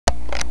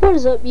What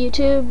is up,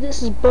 YouTube?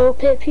 This is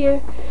BoPip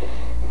here.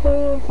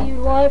 Coming with you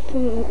live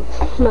from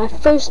my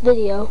first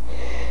video.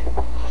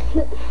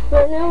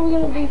 Right now we're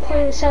going to be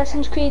playing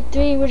Assassin's Creed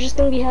 3. We're just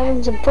going to be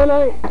having some fun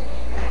on it.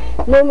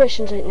 No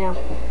missions right now.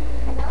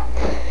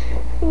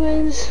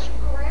 Anyways,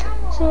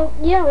 so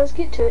yeah, let's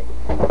get to it.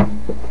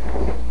 And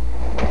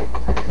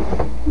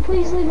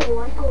please leave a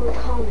like or a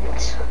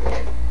comment.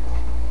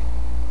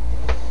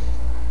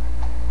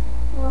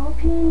 I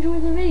hope you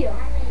enjoy the video.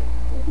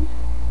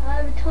 I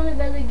have a ton of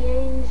other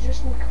games,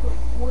 just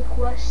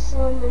request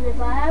some, and if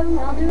I have them,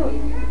 I'll do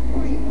them.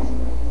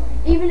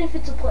 Even if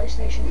it's a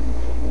PlayStation.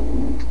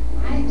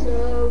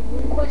 So,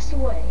 request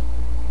away.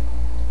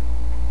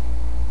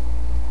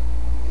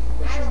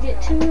 Let's just get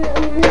to it.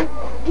 I'm gonna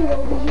get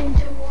over here and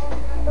turn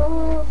it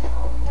off.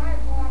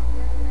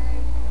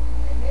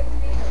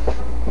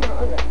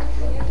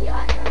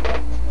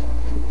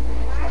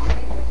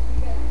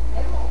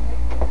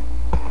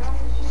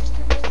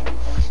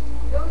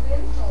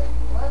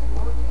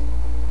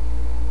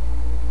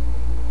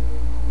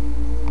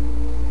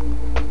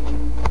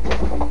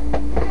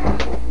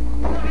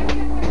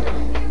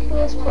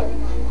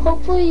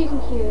 Hopefully you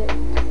can hear it.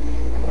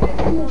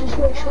 Let me just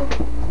make sure.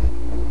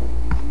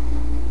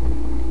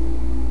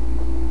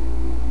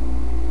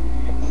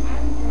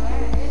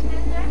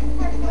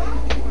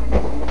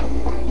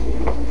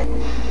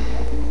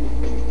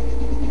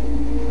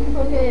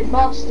 Okay,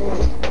 Boston.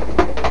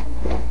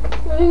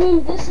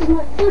 Remember, this is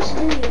my first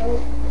video.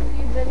 If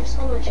you've ever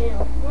saw my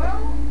channel.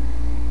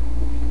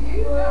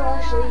 Well,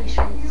 actually, you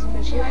should see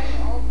my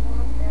channel.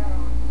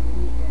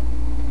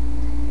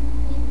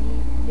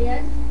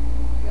 Yeah.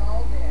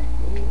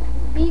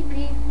 Beep,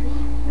 beep,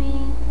 beep,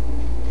 beep.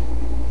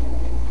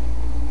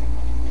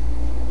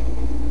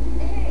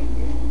 Hey,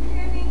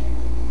 Kenny,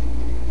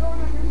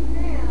 don't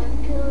understand.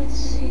 Okay, let's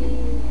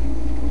see.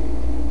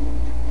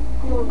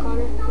 Come on,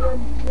 Connor. Run.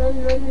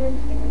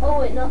 Oh,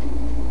 wait, no.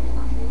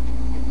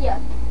 Yeah.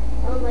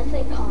 I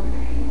think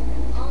Connor.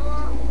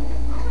 I'm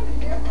a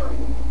different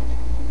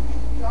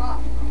job.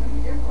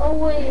 Oh,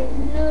 wait.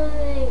 No,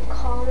 it ain't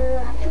Connor.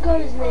 I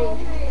forgot his name.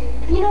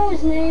 If you know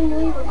his name,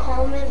 leave a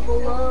comment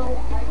below.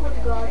 I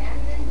forgot.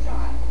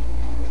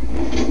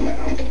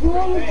 If you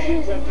want me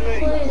to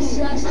play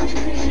Assassin's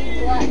Creed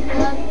Black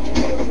Flag,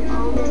 just leave a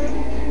comment.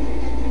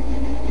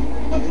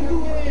 What you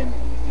doing?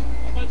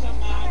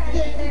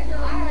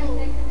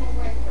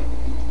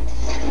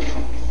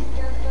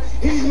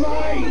 He's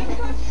mine!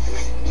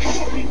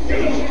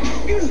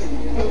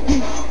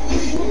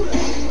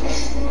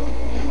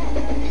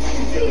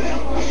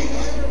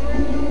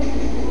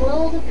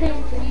 Well, the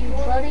pain for you,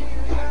 buddy.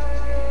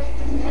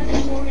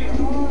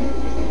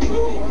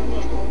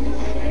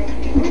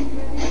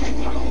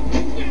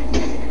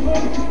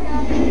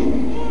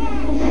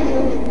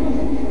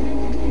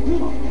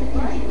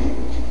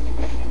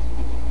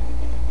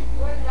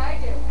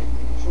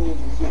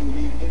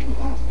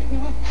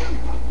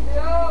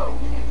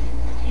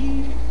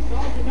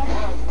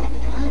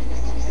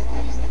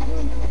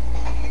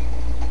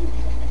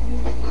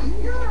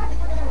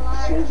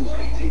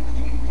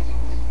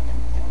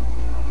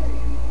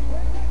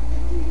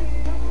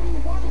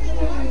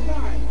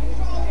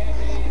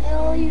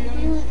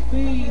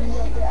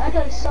 I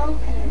got a song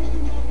for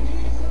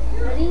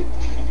you. Ready?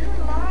 You're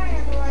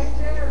lying right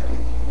there.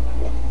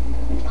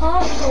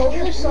 Pop goes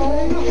the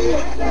soldier.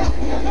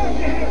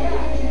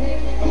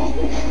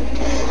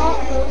 Pop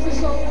goes the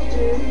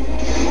soldier.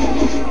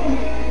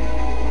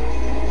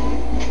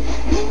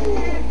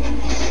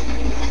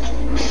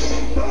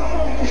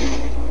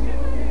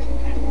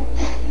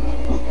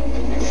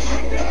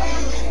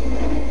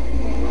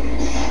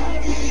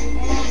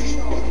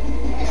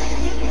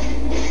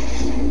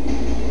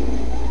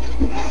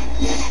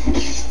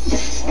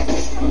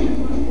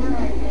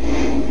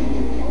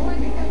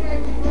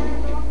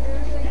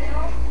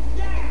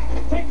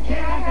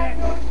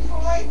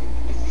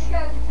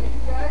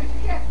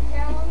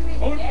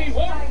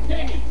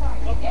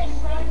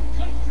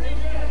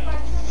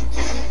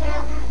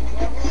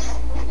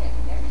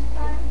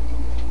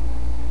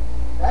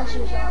 That's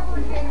just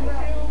awesome.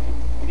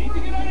 Need to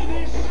get out of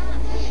this.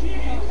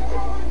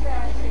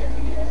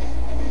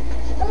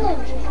 Hello,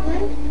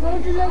 gentlemen. How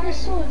would you like a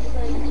sword?